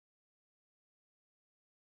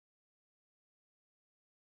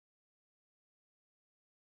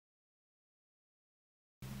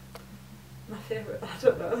favourite? I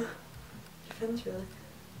don't know. Depends really.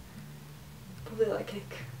 Probably like kick,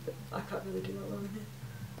 but I can't really do that well in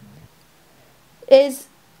here.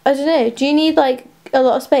 I don't know, do you need like a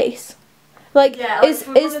lot of space? Like, yeah, is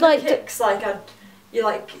like kicks like you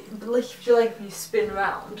like lift your leg and you spin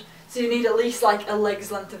around, so you need at least like a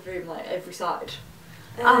leg's length of room like every side.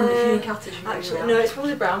 And if you need cattage, you actually no, it's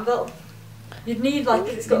probably brown belt. You'd need like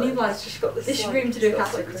it's got just got this room to do a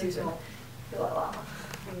cattage would be too small. You're like that.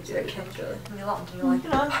 And you do a kick really, and you land and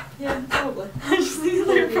you're like, yeah, probably. I just think it's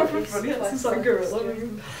like proper funny. It's like gorilla.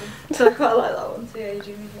 So I quite like that one. So yeah, you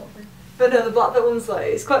do need a lot of room. But no, the black belt one's like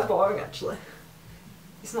it's quite boring actually.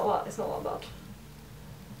 It's not that bad.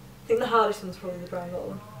 I think the hardest one's probably the brown belt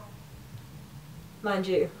one. Mind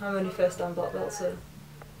you, I'm only first dan black belt, so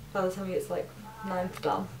by the time you get to like 9th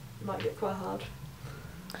dan, it might get quite hard.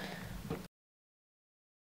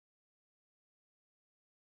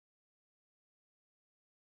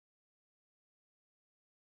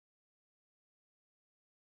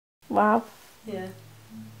 wow. Yeah.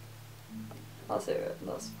 That's it.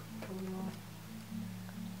 That's probably why.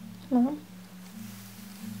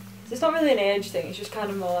 So it's not really an age thing. It's just kind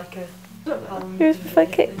of more like a. Who's prefer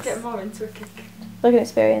kicks? Get more into a kick. Like an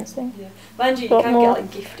experience thing. Yeah. Mind you, you What can more? get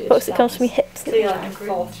like gifted. What's it comes from your hips? So you're like a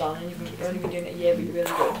 4th dan and you've only been doing it a year, but you're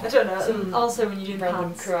really good. I don't know. Also, when you're doing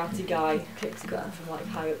random karate guy kicks from like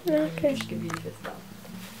high up, Okay. just give you 5th dan.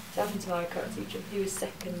 It happened to my karate teacher. He was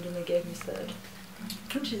 2nd and they gave me 3rd.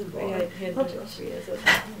 Which isn't boring. Yeah, he had done it 3 years. I've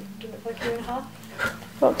done it for like a year and a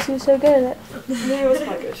half. Roxy was so good at it. No, it was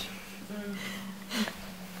quite good.